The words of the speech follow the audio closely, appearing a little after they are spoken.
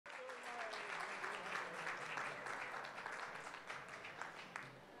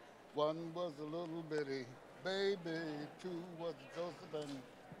One was a little bitty baby, two was Joseph and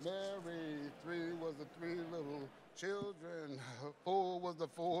Mary, three was the three little children, four was the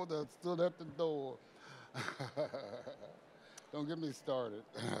four that stood at the door. Don't get me started.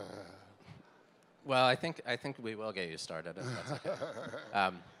 Well, I think we will get you started if that's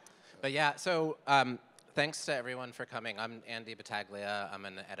okay. But yeah, so thanks to everyone for coming. I'm Andy Battaglia. I'm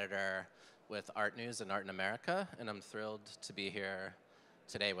an editor with ARTnews and Art in America, and I'm thrilled to be here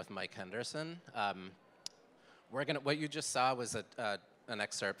today with Mike Henderson. What you just saw was an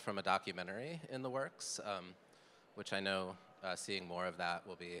excerpt from a documentary in the works, which I know seeing more of that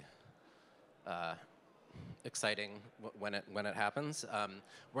will be exciting when it happens.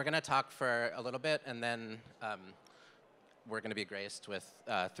 We're going to talk for a little bit, and then we're going to be graced with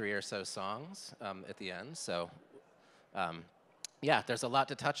 3 or so songs at the end. So yeah, there's a lot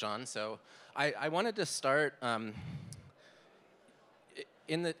to touch on. So I wanted to start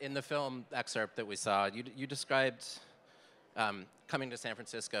in the film excerpt that we saw. You described coming to San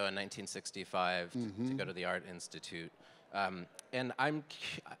Francisco in 1965 to go to the Art Institute, and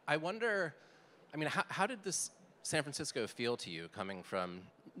I wonder. I mean, how did this San Francisco feel to you coming from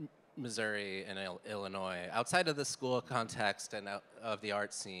Missouri and Illinois, outside of the school context and of the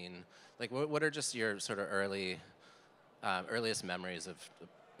art scene? Like, what are just your sort of earliest memories of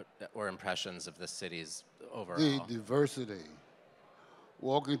or impressions of the cities overall? The diversity.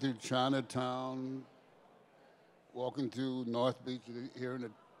 Walking through Chinatown, walking through North Beach, hearing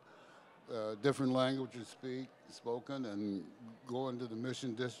the different languages spoken, and going to the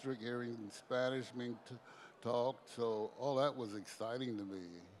Mission District, hearing Spanish being talked. So all that was exciting to me,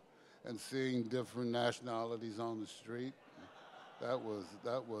 and seeing different nationalities on the street. That was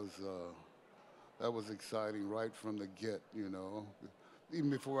that was that was exciting right from the get. Even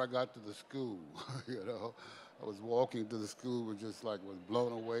before I got to the school. I was walking to the school, was just like was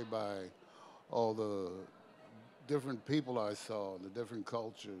blown away by all the different people I saw, the different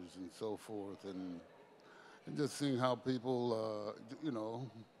cultures and so forth, and just seeing how people,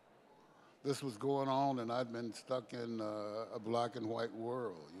 this was going on, and I'd been stuck in a black and white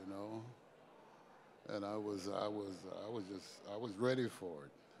world, and I was ready for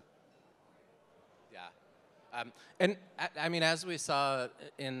it. Yeah. And I mean, as we saw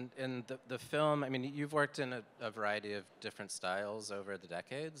in the film, I mean, you've worked in a variety of different styles over the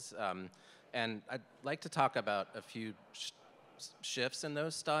decades, and I'd like to talk about a few shifts in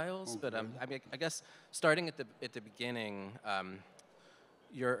those styles. But Okay. I mean, I guess starting at the beginning,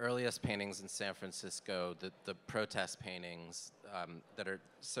 your earliest paintings in San Francisco, the protest paintings that are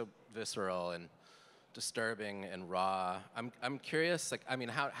so visceral and disturbing and raw. I'm curious, like, I mean,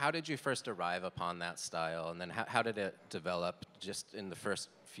 how did you first arrive upon that style, and then how did it develop just in the first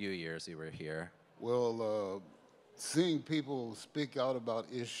few years you were here? Well, seeing people speak out about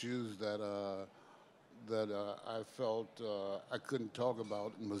issues that I felt I couldn't talk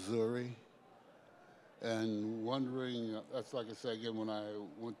about in Missouri, and wondering. That's like I say again when I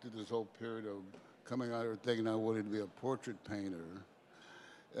went through this whole period of coming out here thinking I wanted to be a portrait painter,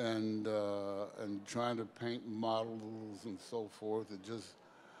 and trying to paint models and so forth.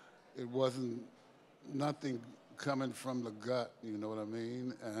 It wasn't nothing coming from the gut. You know what I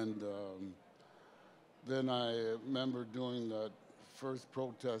mean? And then I remember doing that first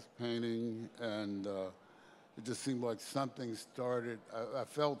protest painting, and it just seemed like something started. I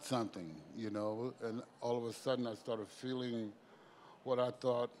felt something, and all of a sudden I started feeling what I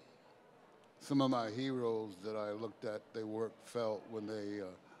thought some of my heroes that I looked at, they work felt when they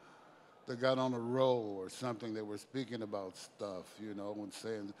got on a roll or something. They were speaking about stuff, and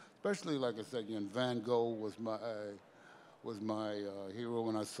saying, especially like I said again, Van Gogh was my hero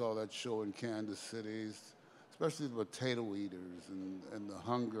when I saw that show in Kansas City, especially the potato eaters and the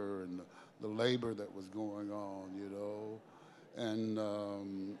hunger and the labor that was going on, and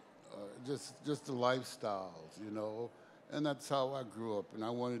just the lifestyles, and that's how I grew up. And I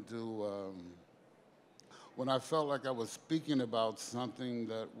wanted to, when I felt like I was speaking about something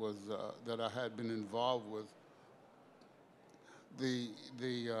that I had been involved with, the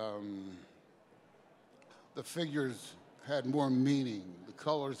the um, the figures had more meaning. The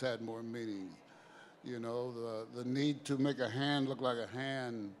colors had more meaning. The need to make a hand look like a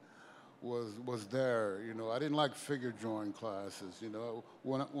hand was there. I didn't like figure drawing classes.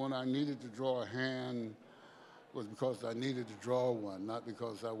 When I needed to draw a hand was because I needed to draw one, not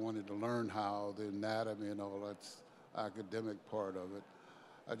because I wanted to learn how the anatomy and all that's academic part of it.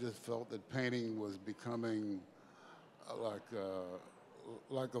 I just felt that painting was becoming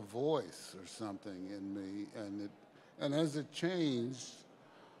like a voice or something in me, and as it changed,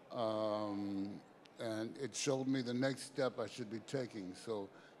 and it showed me the next step I should be taking. So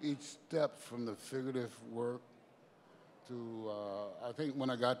each step from the figurative work to, I think when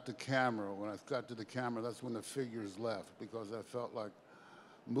I got to the camera, that's when the figures left, because I felt like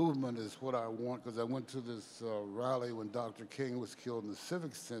movement is what I want, because I went to this rally when Dr. King was killed in the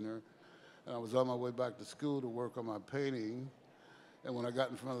Civic Center, and I was on my way back to school to work on my painting, and when I got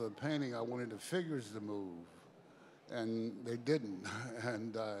in front of the painting, I wanted the figures to move, and they didn't.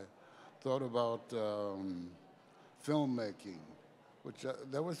 And I thought about filmmaking, which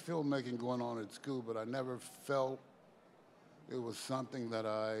there was filmmaking going on at school, but I never felt it was something that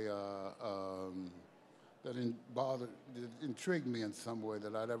intrigued me in some way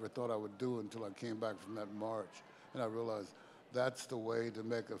that I'd ever thought I would do until I came back from that march. And I realized that's the way to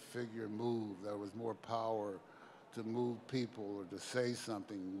make a figure move. There was more power to move people or to say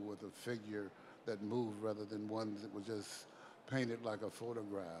something with a figure that moved rather than one that was just painted like a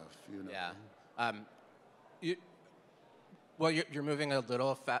photograph, you know? Yeah. You're moving a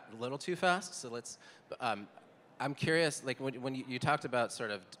little too fast, so let's, I'm curious, like when you talked about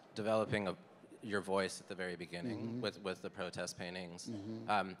sort of developing your voice at the very beginning with the protest paintings.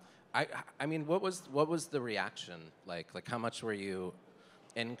 I mean, what was the reaction like? Like, how much were you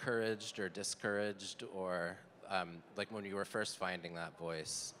encouraged or discouraged, or like when you were first finding that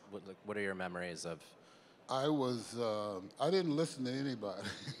voice? What are your memories of? I didn't listen to anybody.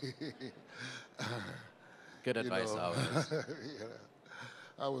 Good advice, always. Yeah.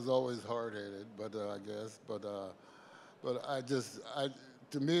 I was always hard-headed, but I guess, but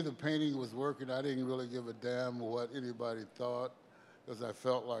to me, the painting was working. I didn't really give a damn what anybody thought, because I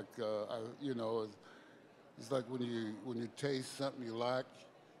felt like, it's like when you taste something you like,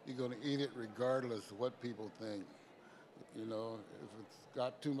 you're going to eat it regardless of what people think. You know, if it's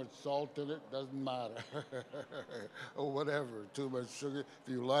got too much salt in it, doesn't matter, or whatever. Too much sugar.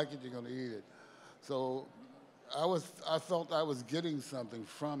 If you like it, you're going to eat it. So I felt I was getting something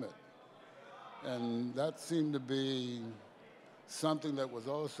from it, and that seemed to be something that was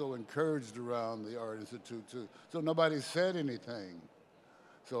also encouraged around the Art Institute too. So nobody said anything.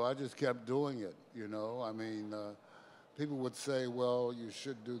 So I just kept doing it, you know. I mean, people would say, well, you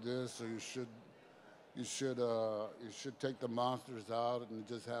should do this, or you should take the monsters out and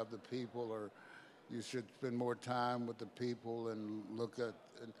just have the people, or you should spend more time with the people and look at,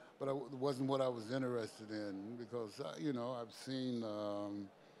 but it wasn't what I was interested in, because, I've seen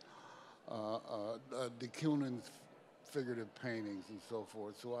de Kooning's figurative paintings and so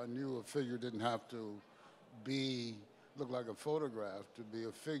forth, so I knew a figure didn't have to look like a photograph to be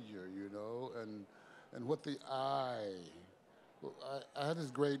a figure, you know, and what the eye. I had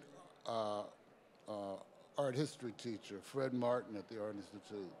this great art history teacher, Fred Martin, at the Art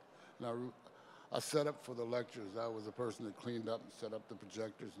Institute. And I set up for the lectures. I was the person that cleaned up and set up the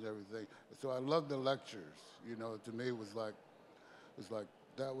projectors and everything. So I loved the lectures. You know, to me, it was like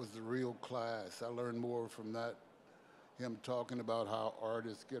that was the real class. I learned more from that, him talking about how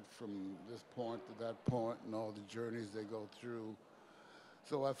artists get from this point to that point and all the journeys they go through.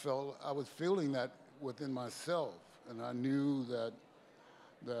 So I was feeling that within myself, and I knew that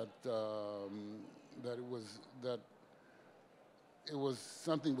it was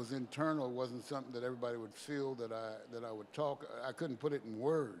something was internal. It wasn't something that everybody would feel that I would talk. I couldn't put it in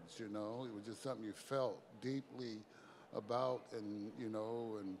words, you know. It was just something you felt deeply about, and you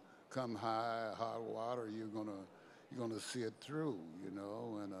know, and come high water, you're gonna see it through, you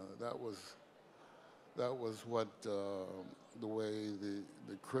know. And that was what the way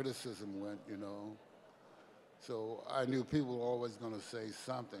the criticism went, you know. So I knew people were always going to say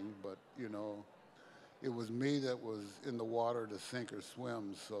something, but, you know, it was me that was in the water to sink or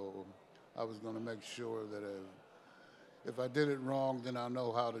swim, so I was going to make sure that if I did it wrong, then I'll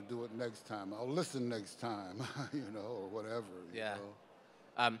know how to do it next time. I'll listen next time, you know, or whatever. Yeah.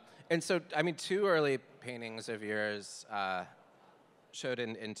 You know? And so, I mean, two early paintings of yours showed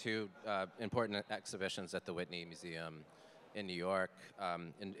in two important exhibitions at the Whitney Museum in New York,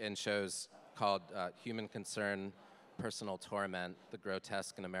 in shows called Human Concern, Personal Torment, The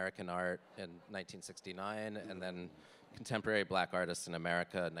Grotesque in American Art in 1969, and then Contemporary Black Artists in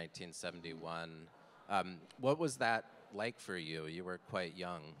America, 1971. What was that like for you? You were quite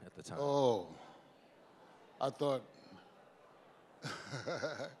young at the time. Oh, I thought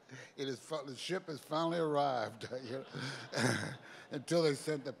the ship has finally arrived, you know, until they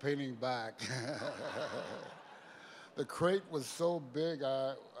sent the painting back. The crate was so big,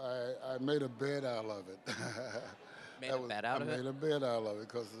 I made a bed out of it. Made a bed out of it? I made a bed out of it,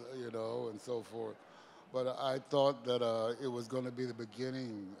 because, you know, and so forth. But I thought that it was going to be the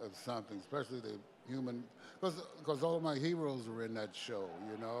beginning of something, especially the human, because all of my heroes were in that show,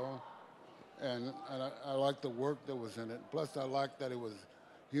 you know. And I liked the work that was in it. Plus, I liked that it was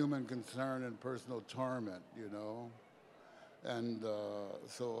human concern and personal torment, you know. And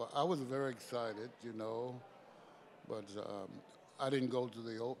so I was very excited, you know, but I didn't go to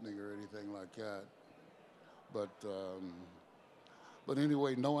the opening or anything like that. But but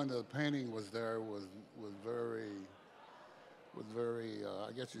anyway, knowing the painting was there was very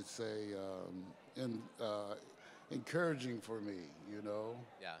I guess you'd say, encouraging for me, you know.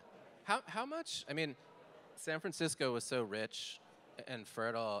 Yeah. How much? I mean, San Francisco was so rich and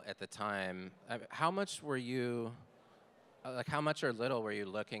fertile at the time. How much were you, like, how much or little were you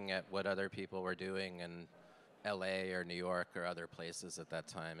looking at what other people were doing in L.A. or New York or other places at that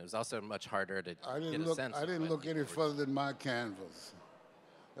time? It was also much harder to get a sense. I didn't look any further than my canvas.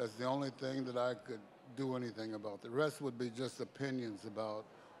 That's the only thing that I could do anything about. The rest would be just opinions about,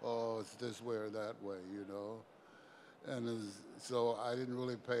 oh, it's this way or that way, you know. And so I didn't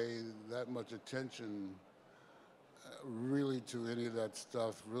really pay that much attention really to any of that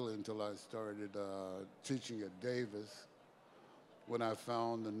stuff really until I started teaching at Davis, when I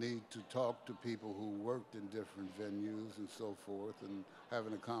found the need to talk to people who worked in different venues and so forth and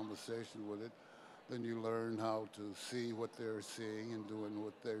having a conversation with it. Then you learn how to see what they're seeing and doing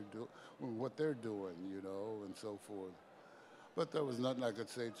what they're doing, you know, and so forth. But there was nothing I could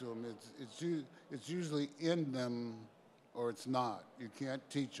say to them. It's usually in them or it's not. You can't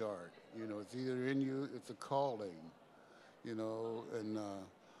teach art. You know, it's either in you, it's a calling, you know,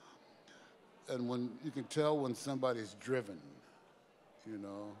 and when you can tell when somebody's driven, you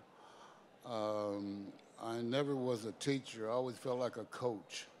know. I never was a teacher. I always felt like a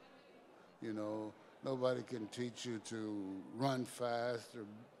coach, you know. Nobody can teach you to run fast or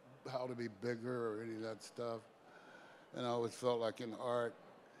how to be bigger or any of that stuff. And I always felt like in art,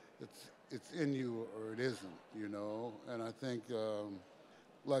 it's in you or it isn't, you know. And I think,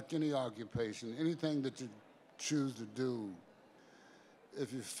 like any occupation, anything that you choose to do,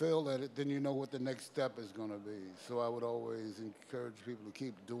 if you fail at it, then you know what the next step is going to be. So I would always encourage people to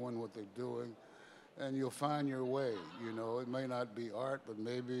keep doing what they're doing, and you'll find your way, you know. It may not be art, but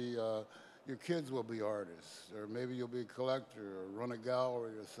maybe your kids will be artists, or maybe you'll be a collector or run a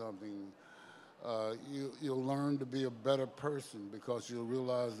gallery or something. You'll learn to be a better person because you'll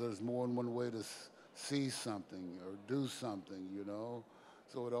realize there's more than one way to see something or do something, you know.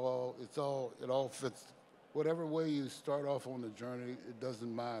 So it all fits. Whatever way you start off on the journey, it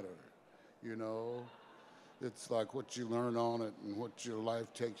doesn't matter, you know. It's like what you learn on it and what your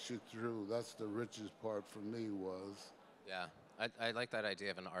life takes you through. That's the richest part for me was. Yeah, I like that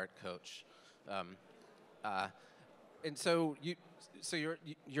idea of an art coach. And so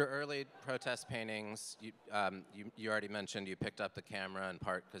your early protest paintings, you already mentioned you picked up the camera in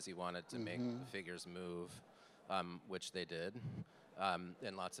part because you wanted to make the figures move, which they did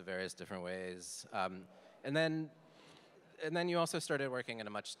in lots of various different ways. And then you also started working in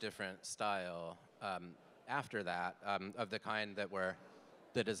a much different style after that, of the kind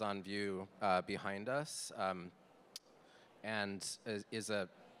that is on view behind us, and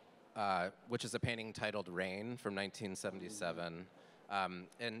which is a painting titled Rain from 1977,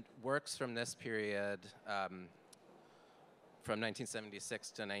 and works from this period, from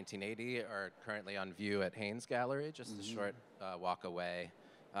 1976 to 1980, are currently on view at Haines Gallery, just a short walk away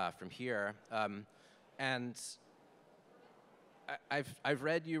from here. And I've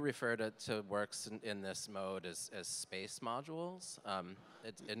read you refer to works in this mode as space modules,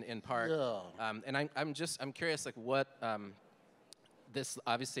 in part. Yeah. And I'm curious, like, what this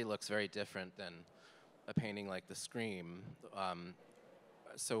obviously looks very different than a painting like The Scream.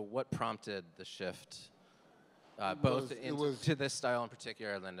 So what prompted the shift, both to this style in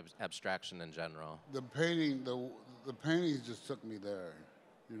particular and then abstraction in general? The paintings just took me there.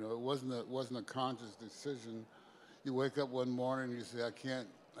 You know, it wasn't a conscious decision. You wake up one morning and you say, I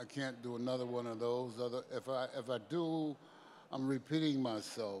can't do another one of those. If I do, I'm repeating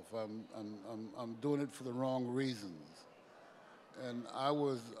myself. I'm doing it for the wrong reasons. And I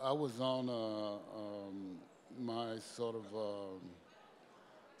was on my sort of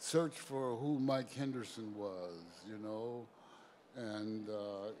search for who Mike Henderson was, you know, and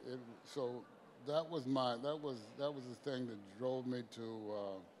so that was the thing that drove me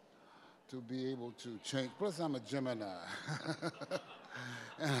to be able to change. Plus, I'm a Gemini,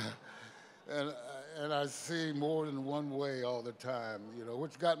 and I see more than one way all the time, you know,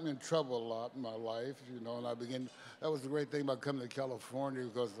 which got me in trouble a lot in my life, you know. And that was the great thing about coming to California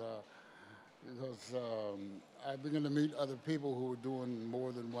because I began to meet other people who were doing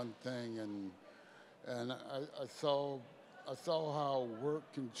more than one thing, and I saw how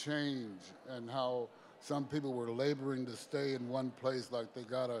work can change and how some people were laboring to stay in one place, like they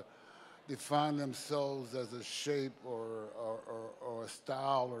gotta define themselves as a shape or or a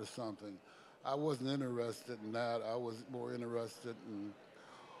style or something. I wasn't interested in that. I was more interested in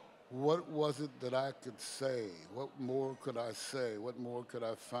what was it that I could say? What more could I say? What more could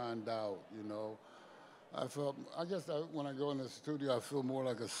I find out, you know? I guess when I go in the studio, I feel more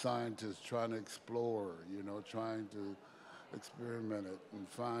like a scientist trying to explore, you know, trying to experiment it and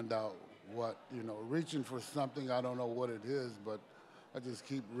find out what, you know, reaching for something. I don't know what it is, but I just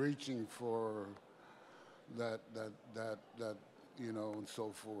keep reaching for that, you know, and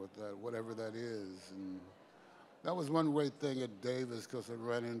so forth, that whatever that is. And that was one great thing at Davis, because I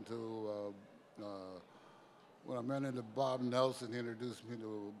ran into, when I ran into Bob Nelson, he introduced me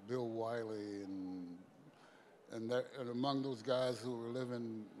to Bill Wiley, and among those guys who were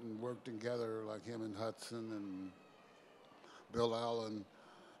living and worked together, like him and Hudson and Bill Allen,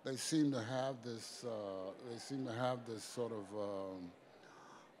 they seem to have this. Sort of,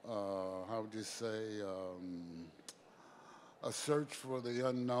 how would you say, a search for the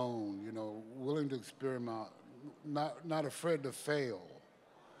unknown. You know, willing to experiment, not afraid to fail,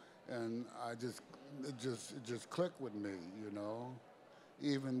 and it just clicked with me. You know,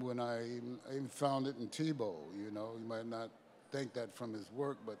 even when I even found it in Tebow. You know, you might not think that from his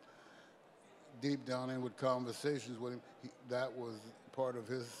work, but deep down in with conversations with him, that was part of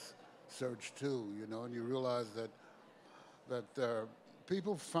his search too, you know, and you realize that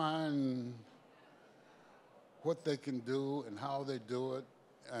people find what they can do and how they do it,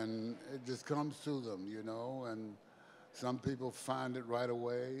 and it just comes to them, you know, and some people find it right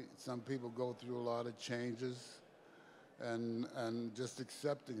away. Some people go through a lot of changes, and just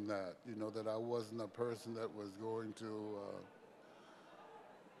accepting that, you know, that I wasn't a person that was going to,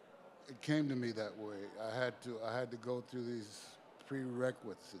 it came to me that way. I had to go through these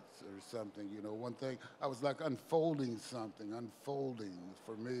prerequisites or something, you know. One thing, I was like unfolding something. Unfolding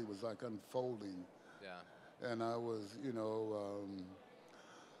for me was like unfolding. Yeah. And I was, you know,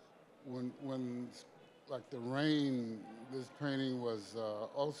 when like the rain, this painting was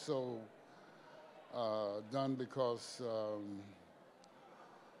also done because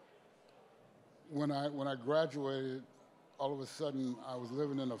when I graduated, all of a sudden, I was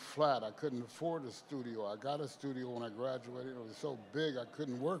living in a flat. I couldn't afford a studio. I got a studio when I graduated. It was so big, I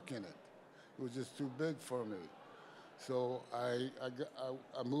couldn't work in it. It was just too big for me. So I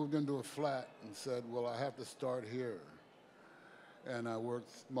moved into a flat and said, well, I have to start here. And I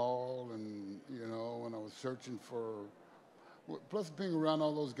worked small, and, you know, and I was searching for, plus being around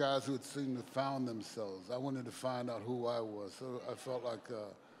all those guys who had seemed to found themselves. I wanted to find out who I was. So I felt like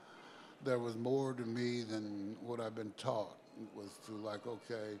there was more to me than what I've been taught. It was to, like,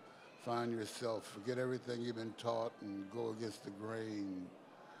 okay, find yourself, forget everything you've been taught, and go against the grain.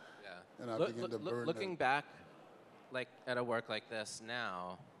 Yeah. And I began to burn. Looking back, like at a work like this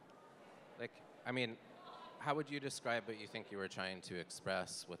now, like, I mean, how would you describe what you think you were trying to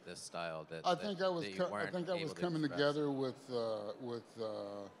express with this style? I think I was coming together with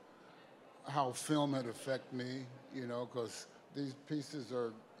how film had affected me, you know, because these pieces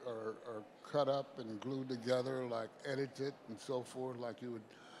are cut up and glued together, like edited and so forth, like you would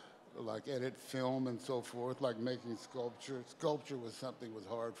like edit film and so forth, like making sculpture. Sculpture was something was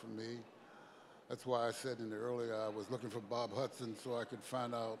hard for me. That's why I said in the earlier I was looking for Bob Hudson so I could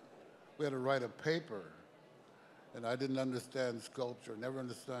find out. We had to write a paper, and I didn't understand sculpture, never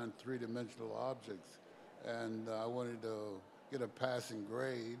understand three-dimensional objects, and I wanted to get a passing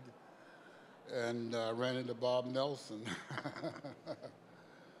grade, and I ran into Bob Nelson.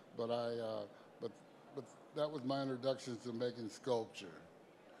 But that was my introduction to making sculpture,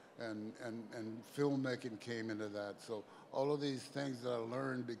 and filmmaking came into that. So all of these things that I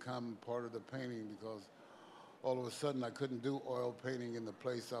learned become part of the painting, because all of a sudden I couldn't do oil painting in the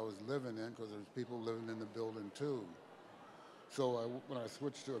place I was living in because there's people living in the building too. So when I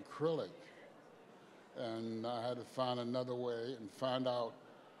switched to acrylic, and I had to find another way and find out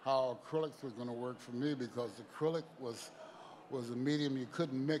how acrylics was going to work for me, because acrylic was a medium you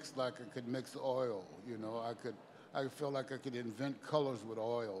couldn't mix like I could mix oil. You know, I felt like I could invent colors with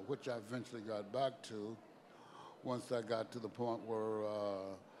oil, which I eventually got back to once I got to the point where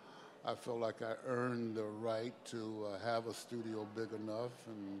I felt like I earned the right to have a studio big enough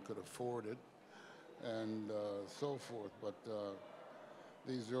and could afford it, and so forth. But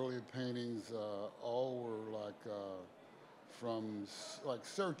these earlier paintings all were like from like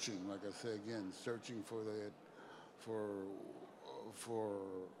searching, like I say again, searching for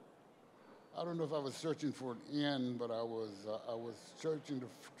I don't know if I was searching for an end, but I was searching to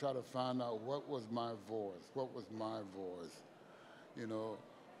try to find out what was my voice. What was my voice? You know,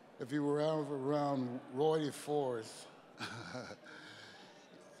 if you were around Roy DeForest,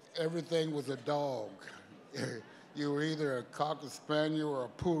 everything was a dog. you were either a cocker spaniel or a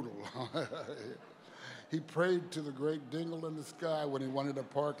poodle. He prayed to the great dingle in the sky when he wanted a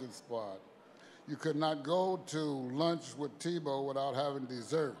parking spot. You could not go to lunch with Tebow without having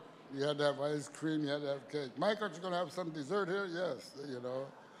dessert. You had to have ice cream, you had to have cake. Mike, aren't you going to have some dessert here? Yes, you know.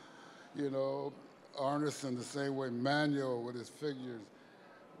 You know, Arneson the same way, Manuel with his figures,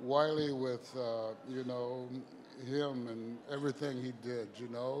 Wiley with, you know, him and everything he did, you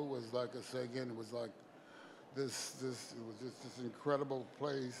know. It was like, I say again, it was like it was just this incredible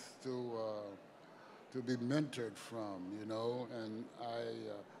place to be mentored from, you know. And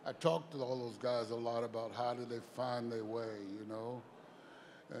I talked to all those guys a lot about how did they find their way, you know.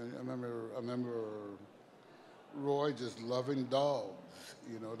 And I remember Roy just loving dogs,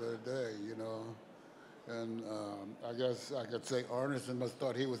 you know, the other day, you know. And I guess I could say Arneson must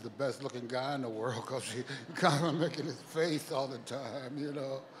thought he was the best looking guy in the world because he kind of making his face all the time, you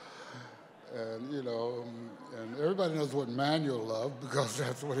know. And, you know, and everybody knows what Manuel loved because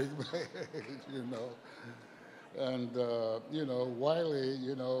that's what he made, you know. And, you know, Wiley,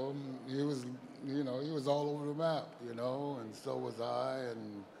 you know, he was all over the map, you know, and so was I.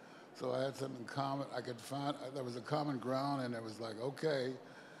 And so I had something in common. I could find, there was a common ground, and it was like, okay,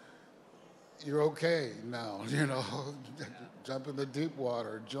 you're okay now, you know. Jump in the deep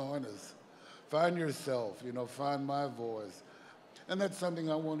water, join us. Find yourself, you know, find my voice. And that's something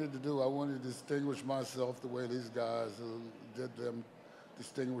I wanted to do. I wanted to distinguish myself the way these guys who did them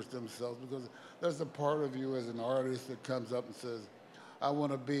distinguish themselves, because there's a part of you as an artist that comes up and says, I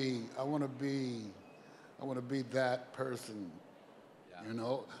want to be that person, yeah. You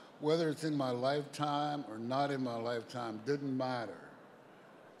know? Whether it's in my lifetime or not in my lifetime, didn't matter.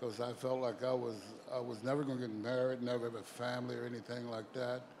 Because I felt like I was never going to get married, never have a family or anything like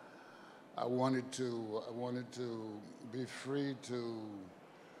that. I wanted to be free to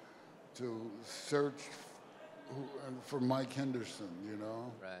search for Mike Henderson, you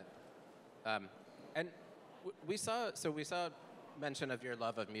know. Right. And we saw mention of your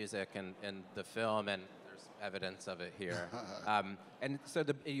love of music in the film, and there's evidence of it here. And so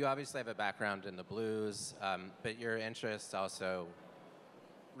you obviously have a background in the blues, but your interests also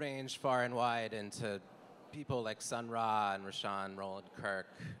range far and wide into people like Sun Ra and Rashawn Roland Kirk.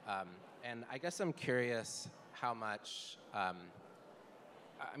 And I guess I'm curious how much, I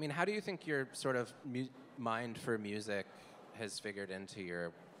mean, how do you think your sort of mind for music has figured into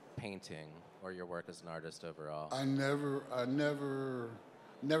your painting or your work as an artist overall? I never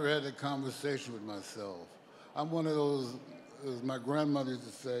had a conversation with myself. I'm one of those, as my grandmother used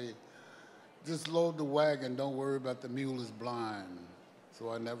to say, just load the wagon, don't worry about the mule is blind. So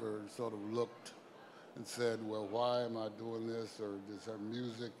I never sort of looked and said, well, why am I doing this, or is there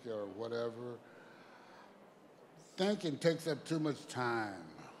music, or whatever. Thinking takes up too much time,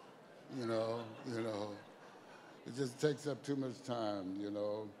 you know. It just takes up too much time, you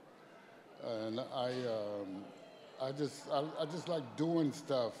know. And I just like doing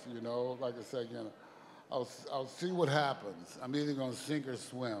stuff, you know. Like I said, you know, I'll see what happens. I'm either gonna sink or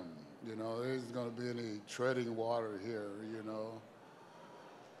swim, you know. There isn't gonna be any treading water here, you know.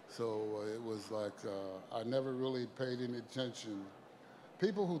 So it was like, I never really paid any attention.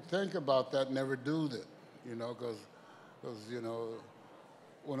 People who think about that never do that, you know, because you know,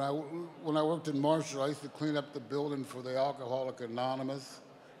 when I worked in Marshall, I used to clean up the building for the Alcoholic Anonymous,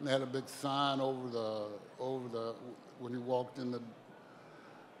 and they had a big sign over the when you walked in the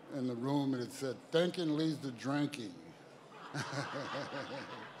room, and it said, "Thinking leads to drinking."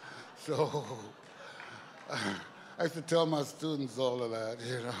 So. I used to tell my students all of that,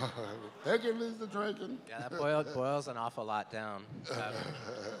 you know. Thinking leads to drinking. Yeah, that boils an awful lot down.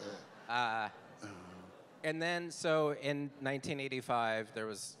 And then, so in 1985, there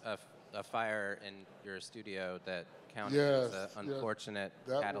was a fire in your studio that counted as an unfortunate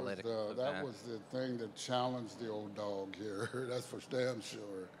catalytic event. That was the thing that challenged the old dog here. That's for damn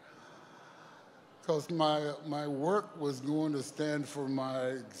sure. Because my work was going to stand for my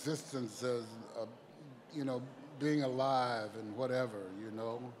existence as, you know, being alive and whatever, you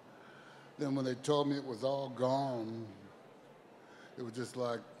know. Then when they told me it was all gone, it was just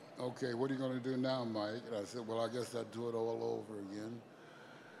like, okay, what are you going to do now, Mike? And I said, well, I guess I'd do it all over again.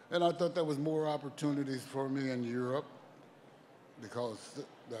 And I thought there was more opportunities for me in Europe because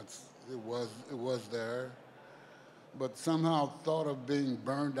it was there. But somehow thought of being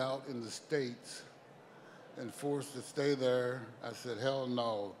burned out in the States and forced to stay there. I said, hell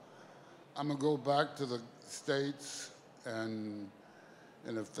no. I'm going to go back to the States, and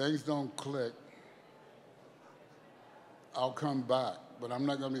if things don't click, I'll come back. But I'm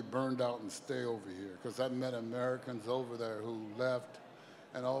not going to be burned out and stay over here, because I've met Americans over there who left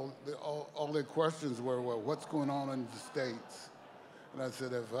And all their questions were, well, what's going on in the States? And I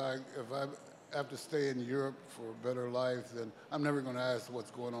said, if I have to stay in Europe for a better life, then I'm never going to ask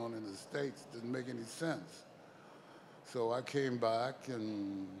what's going on in the States. It didn't make any sense. So I came back,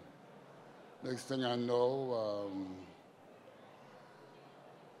 and next thing I know,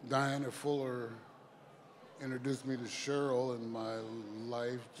 Diana Fuller introduced me to Cheryl, and my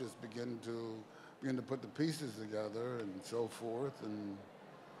life just began to put the pieces together and so forth, and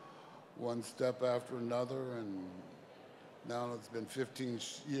one step after another, and now it's been 15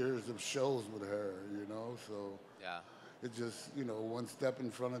 years of shows with her, you know, so Yeah. it just, you know, one step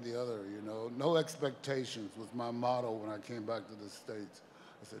in front of the other, you know. No expectations was my motto when I came back to the States.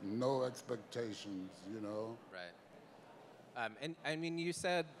 I said, no expectations, you know. Right. And I mean, you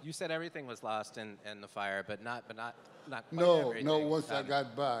said everything was lost in the fire, but not quite everything. No. Once I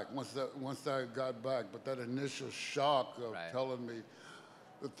got back, but that initial shock of Right. telling me,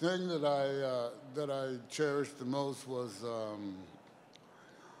 the thing that I cherished the most was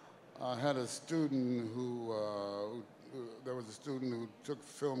I had a student there was a student who took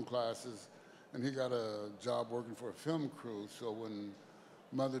film classes, and he got a job working for a film crew. So when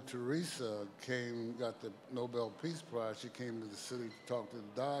Mother Teresa got the Nobel Peace Prize, she came to the city to talk to the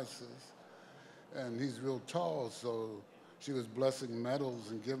diocese. And he's real tall, so she was blessing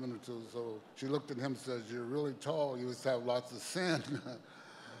medals and giving it to him. So she looked at him and says, you're really tall, you must have lots of sin.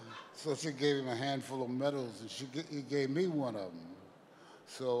 So she gave him a handful of medals, and he gave me one of them.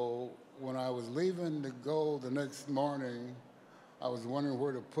 So when I was leaving to go the next morning, I was wondering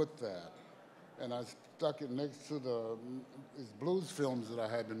where to put that. And I stuck it next to these blues films that I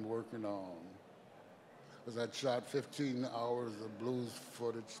had been working on. Because I'd shot 15 hours of blues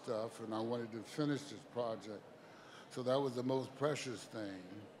footage stuff, and I wanted to finish this project. So that was the most precious thing,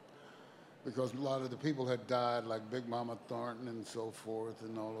 because a lot of the people had died, like Big Mama Thornton and so forth,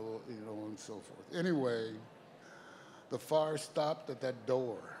 and all of, you know, and so forth. Anyway, the fire stopped at that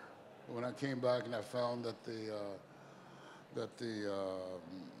door. When I came back and I found that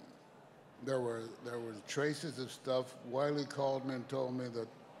there were traces of stuff, Wiley called me and told me that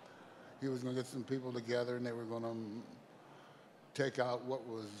he was going to get some people together, and they were going to take out what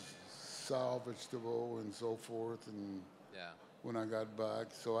was salvageable and so forth. And Yeah. when I got back,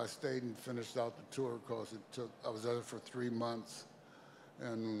 so I stayed and finished out the tour, because I was there for 3 months.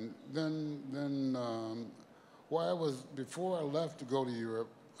 And then before I left to go to Europe,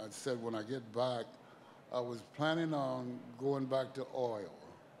 I said when I get back, I was planning on going back to oil,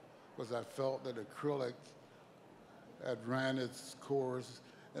 because I felt that acrylic had ran its course,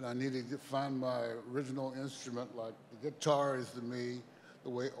 and I needed to find my original instrument. Like the guitar is to me the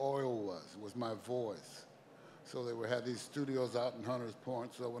way oil was my voice. So they had these studios out in Hunters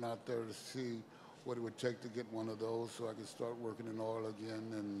Point, so I went out there to see what it would take to get one of those so I could start working in oil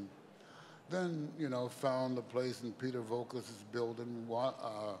again. And then, you know, found a place in Peter Vokas' building.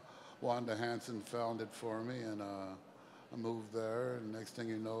 Wanda Hansen found it for me, and I moved there, and next thing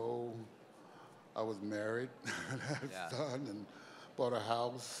you know, I was married, and had a son, and bought a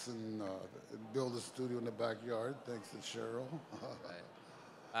house, and built a studio in the backyard, thanks to Cheryl.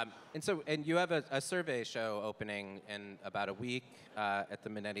 Right. And you have a survey show opening in about a week at the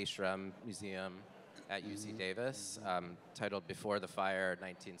Manetti Shrem Museum at UC Davis, titled Before the Fire,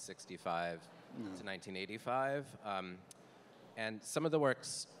 1965 to 1985. And some of the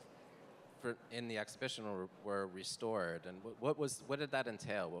works in the exhibition were restored. And what did that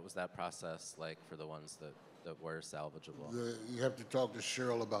entail? What was that process like for the ones that were salvageable? You have to talk to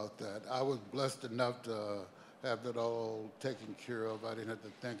Cheryl about that. I was blessed enough to have that all taken care of. I didn't have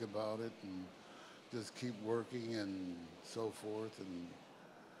to think about it and just keep working and so forth. And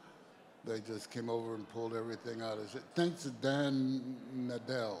they just came over and pulled everything out. Thanks to Dan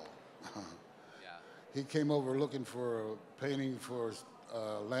Nadell. He came over looking for a painting for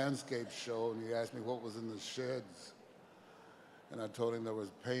a landscape show, and he asked me what was in the sheds. And I told him there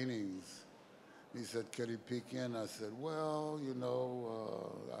was paintings. He said, can he peek in? I said, well, you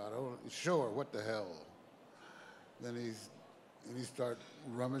know, sure, what the hell? Then he started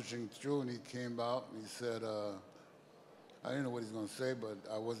rummaging through, and he came out and he said, I didn't know what he's going to say, but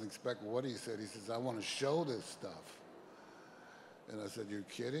I wasn't expecting what he said. He says, I want to show this stuff. And I said, you're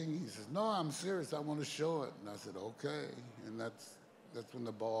kidding? He says, no, I'm serious. I want to show it. And I said, okay. And that's when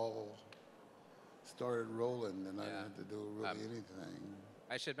the ball started rolling, and I didn't have to do really anything.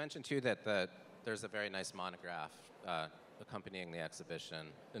 I should mention, too, that there's a very nice monograph accompanying the exhibition.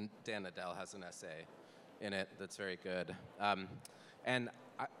 And Dan Adele has an essay in it that's very good.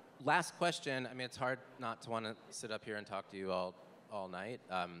 Last question. I mean, it's hard not to want to sit up here and talk to you all night,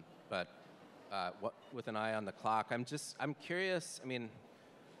 but with an eye on the clock, I'm curious. I mean,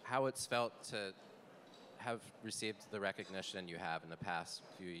 how it's felt to have received the recognition you have in the past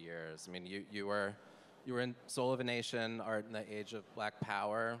few years. I mean, you were in Soul of a Nation, Art in the Age of Black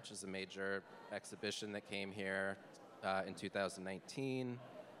Power, which is a major exhibition that came here in 2019.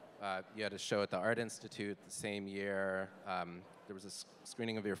 You had a show at the Art Institute the same year. There was a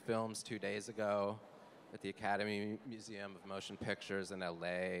screening of your films 2 days ago at the Academy Museum of Motion Pictures in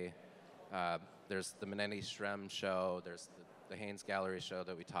LA. There's the Manetti Shrem show. There's the Haines Gallery show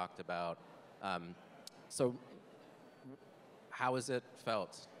that we talked about. So how has it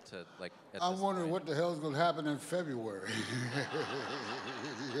felt to, like, at I'm this wondering point? what the hell's going to happen in February.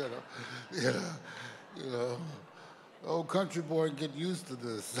 you know, old country boy, get used to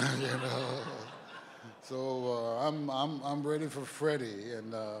this, you know. So I'm ready for Freddie,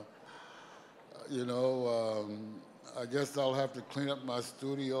 and I guess I'll have to clean up my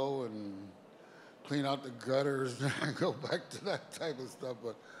studio and clean out the gutters and go back to that type of stuff.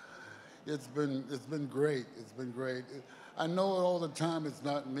 But it's been great. It's been great. I know all the time it's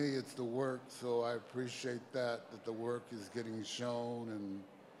not me, it's the work. So I appreciate that the work is getting shown.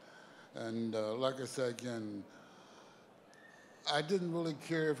 And like I said again, I didn't really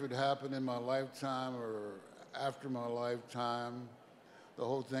care if it happened in my lifetime or after my lifetime. The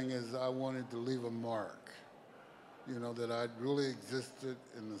whole thing is I wanted to leave a mark, you know, that I'd really existed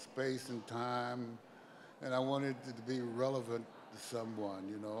in the space and time, and I wanted it to be relevant to someone,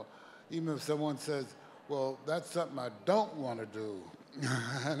 you know. Even if someone says, well, that's something I don't want to do,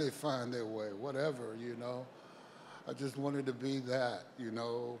 and they find their way, whatever, you know. I just wanted to be that, you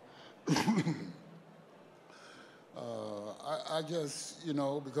know. I guess, you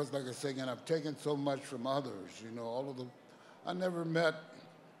know, because like I say again, I've taken so much from others, you know, I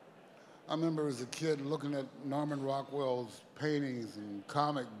remember as a kid looking at Norman Rockwell's paintings and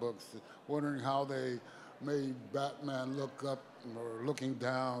comic books, wondering how they made Batman look up or looking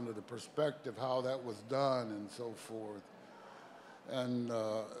down, or the perspective, how that was done and so forth. And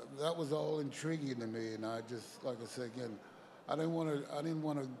that was all intriguing to me, and I just, like I said again, I didn't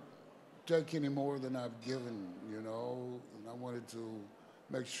want to take any more than I've given, you know, and I wanted to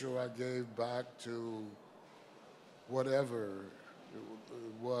make sure I gave back to whatever it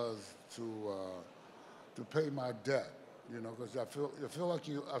was to pay my debt, you know, because I feel like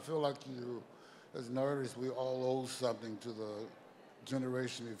you, as an artist, we all owe something to the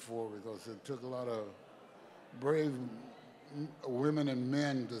generation before, because it took a lot of brave women and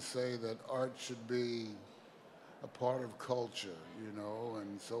men to say that art should be a part of culture, you know,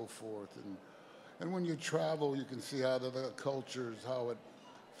 and so forth. And when you travel, you can see how the other cultures, how it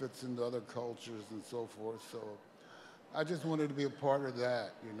fits into other cultures and so forth. So I just wanted to be a part of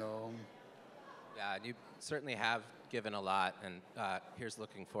that, you know. Yeah, and you certainly have given a lot, and here's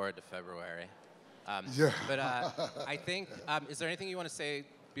looking forward to February. Yeah. But I think, is there anything you want to say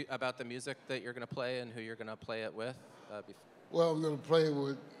about the music that you're going to play and who you're going to play it with? Well, I'm going to play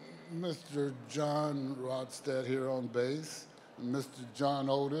with Mr. John Rogstad here on bass, and Mr. John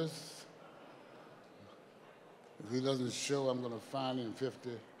Otis. If he doesn't show, I'm going to find him 50.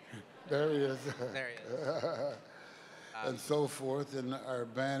 There he is. There he is. And so forth. And our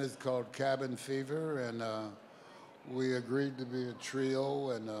band is called Cabin Fever, and we agreed to be a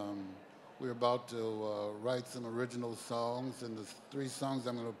trio, and we're about to write some original songs. And the 3 songs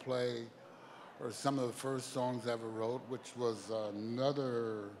I'm going to play are some of the first songs I ever wrote, which was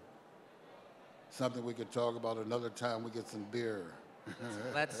something we could talk about another time we get some beer.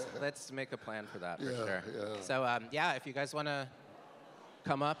 Let's make a plan for that, for Yeah, sure. yeah. So, yeah, if you guys want to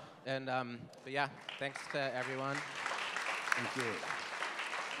come up, and, but yeah, thanks to everyone. Thank you.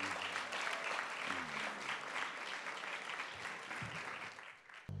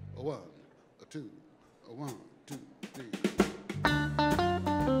 A 1, a 2, a 1, 2, 3.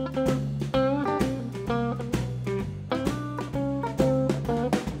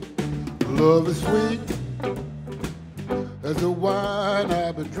 Love is sweet as the wine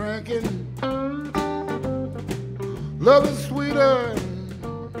I've been drinking. Love is sweeter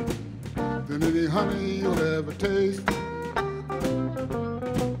than any honey you'll ever taste.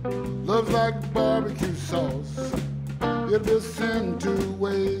 Love's like barbecue sauce, it'll be a sin to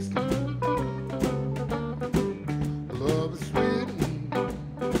waste. Love is sweet,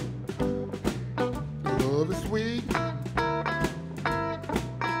 love is sweet,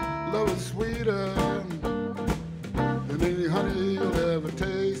 love is sweeter than any honey you'll ever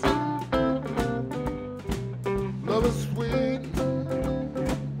taste. Love is sweet,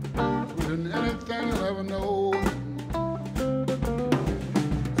 sweeter than anything you'll ever know.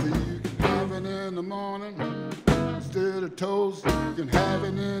 In the morning, instead of toast, you can have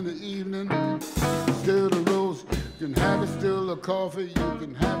it in the evening. Instead of roast, you can have it still a coffee, you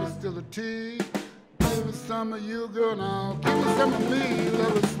can have have is still a tea. Give me some of you, girl, now. Give me some of me,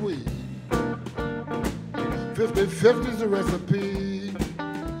 love is sweet. 50-50's the recipe.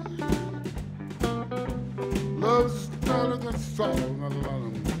 Love's not a good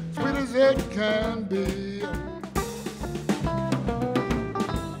song, sweet as it can be.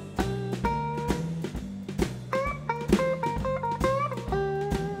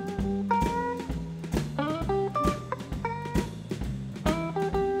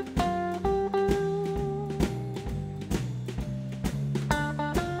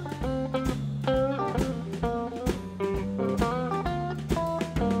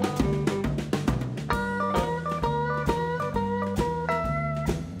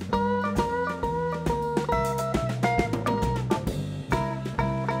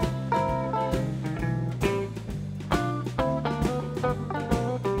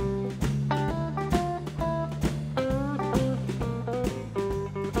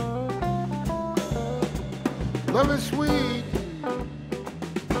 Love is sweet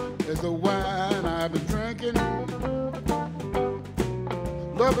as the wine I've been drinking.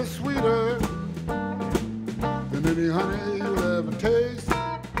 Love is sweeter than any honey you'll ever taste.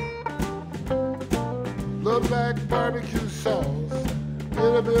 Love like barbecue sauce,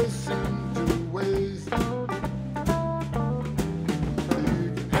 it'll be a sin to waste.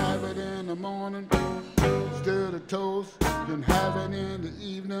 You can have it in the morning, stir the toast. You can have it in the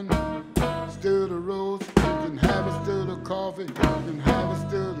evening, stir the roast. You can have it, stir the coffee. You can have it,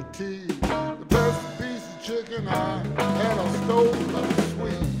 stir the tea. The best piece of chicken I had on stove, love is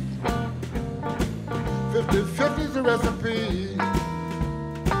sweet. 50-50's the recipe.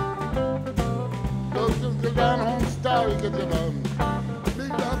 Those just get down home style, you get your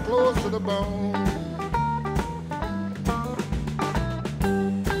meat down close to the bone.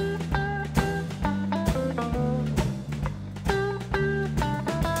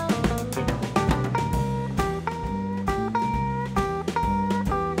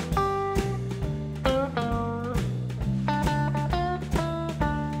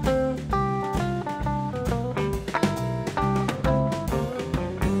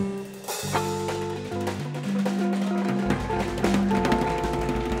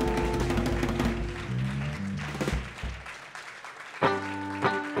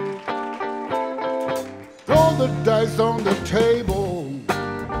 The dice on the table,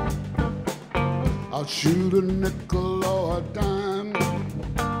 I'll shoot a nickel or a dime.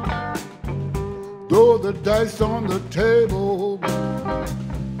 Throw the dice on the table,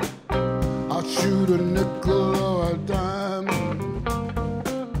 I'll shoot a nickel or a dime.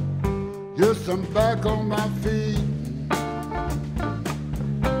 Yes, I'm back on my feet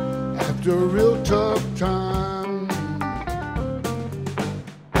after a real tough time.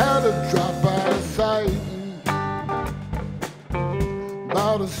 Had to drop out of sight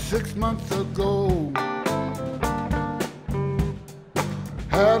about 6 months ago.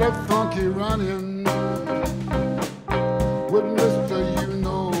 Had a funky run-in with Mr.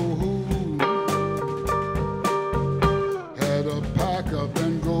 You-Know-Who. Had a pack up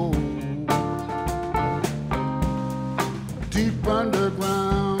and go deep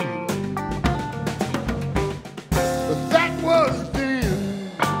underground. But that was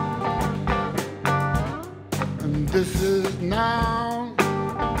then, and this is now.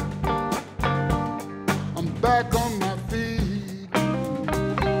 Back on my feet,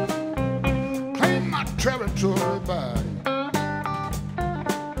 claim my territory back.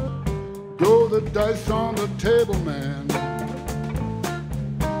 Throw the dice on the table, man.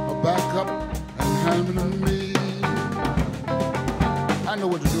 I'll back up and hand it to me. I know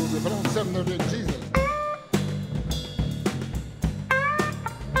what to do, but on 7:30, Jesus.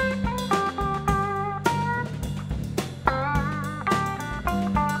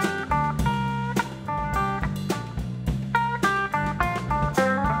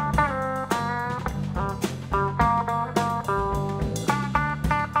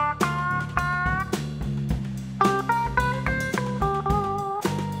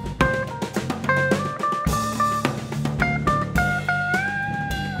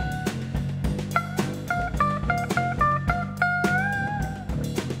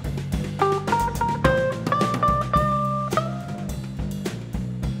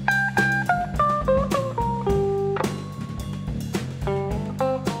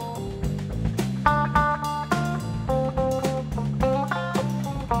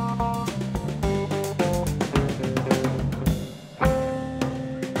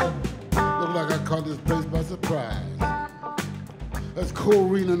 That's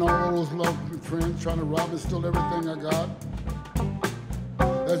Corrine and all those lovely friends trying to rob and steal everything I got.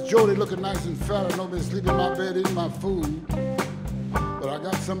 That's Jody looking nice and fat. I know been sleeping in my bed eating my food. But I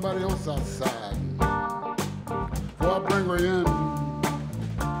got somebody else outside. Before I bring her in,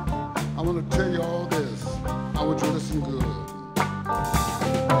 I want to tell you all this. I want you to listen good.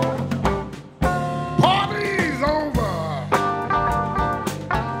 Party's over.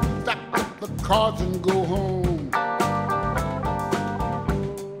 Stack up the cards and go home.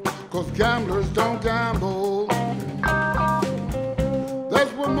 'Cause gamblers don't gamble.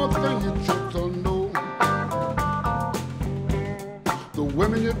 There's one more thing you just don't know. The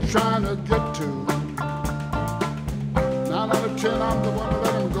women you're trying to get to, 9 out of 10, I'm the one to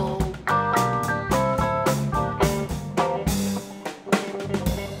let them go.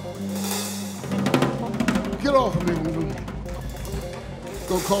 Get off of me, woman. It's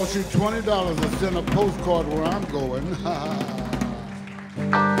gonna cost you $20 to send a postcard where I'm going.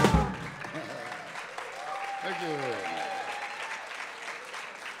 Thank you.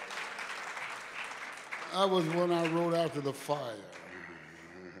 That was one I wrote after the fire.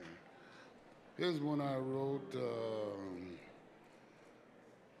 Here's one I wrote.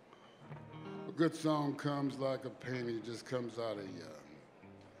 A good song comes like a painting, it just comes out of you.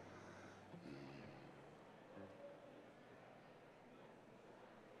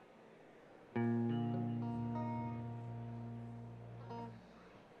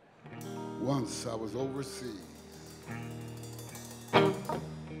 Once I was overseas.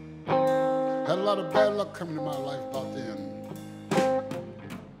 Had a lot of bad luck coming in my life about then.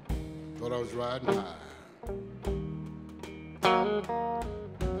 Thought I was riding high.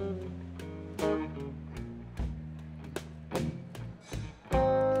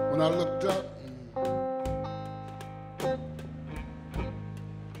 When I looked up,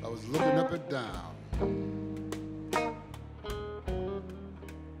 I was looking up and down.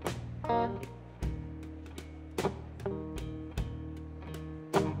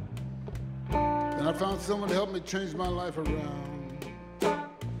 And I found someone to help me change my life around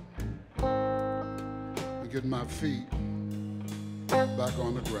and get my feet back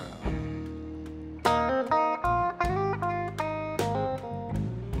on the ground.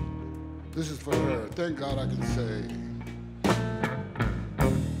 This is for her. Thank God I can say,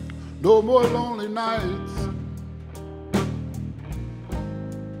 no more lonely nights,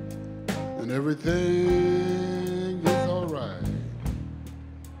 and everything is all right.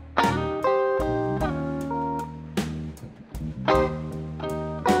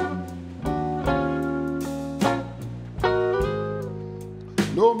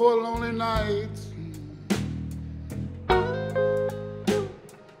 No more lonely nights,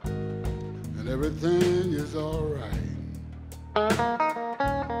 and everything is all right.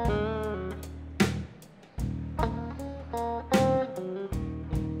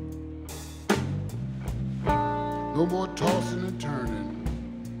 No more tossing and turning.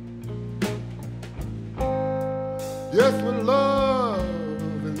 Yes, with love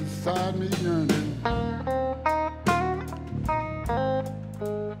inside me yearning.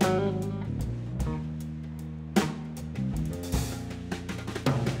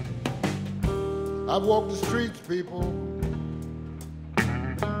 I've walked the streets, people,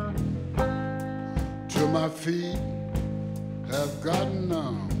 till my feet have gotten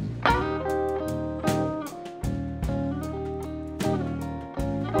numb.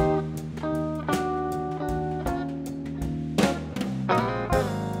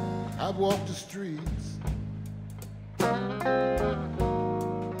 I've walked the streets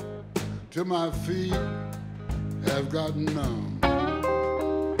till my feet have gotten numb.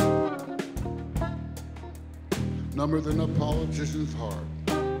 Number than a politician's heart.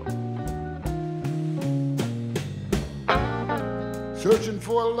 Searching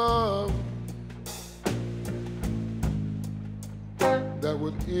for a love that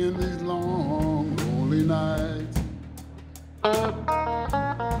would end these long, lonely nights.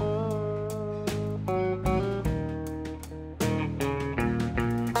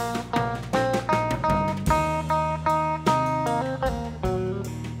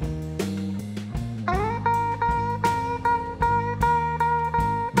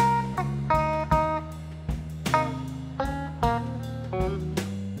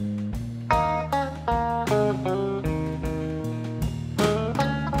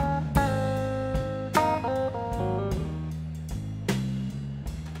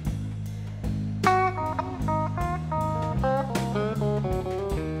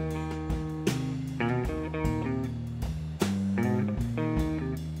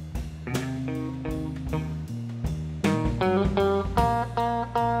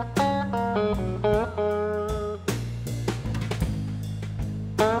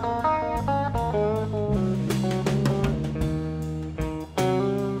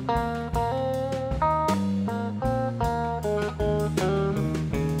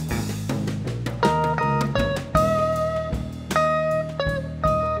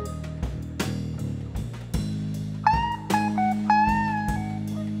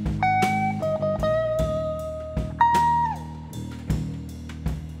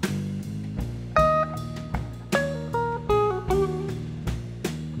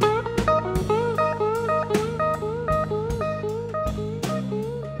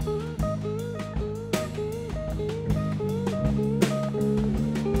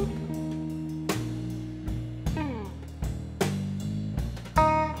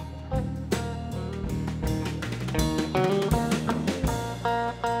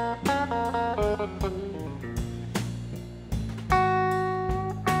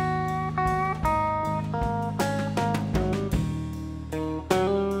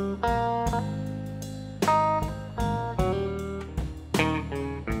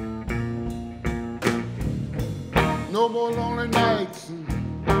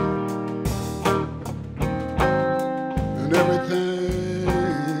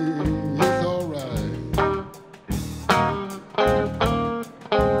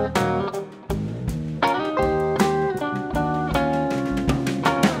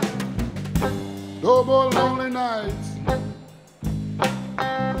 no more lonely nights.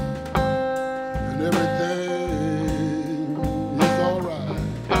 And everything is all right.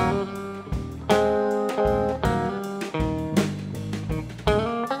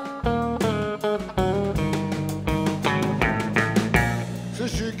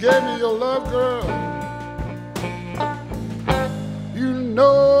 Since you gave me your love, girl, you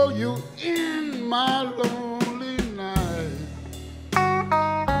know you in my lonely night.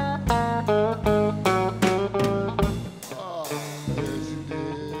 Oh, yes you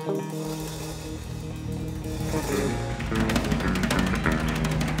did.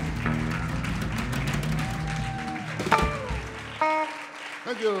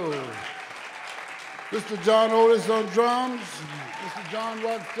 Thank you. Mr. John Otis on drums, Mr. John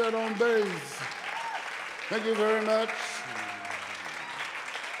Rogstad on bass. Thank you very much.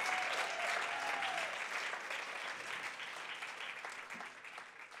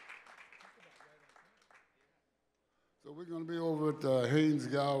 So we're going to be over at Haines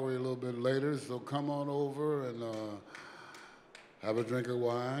Gallery a little bit later, so come on over and have a drink of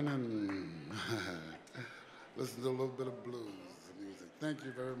wine and listen to a little bit of blues music. Thank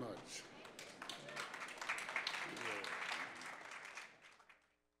you very much.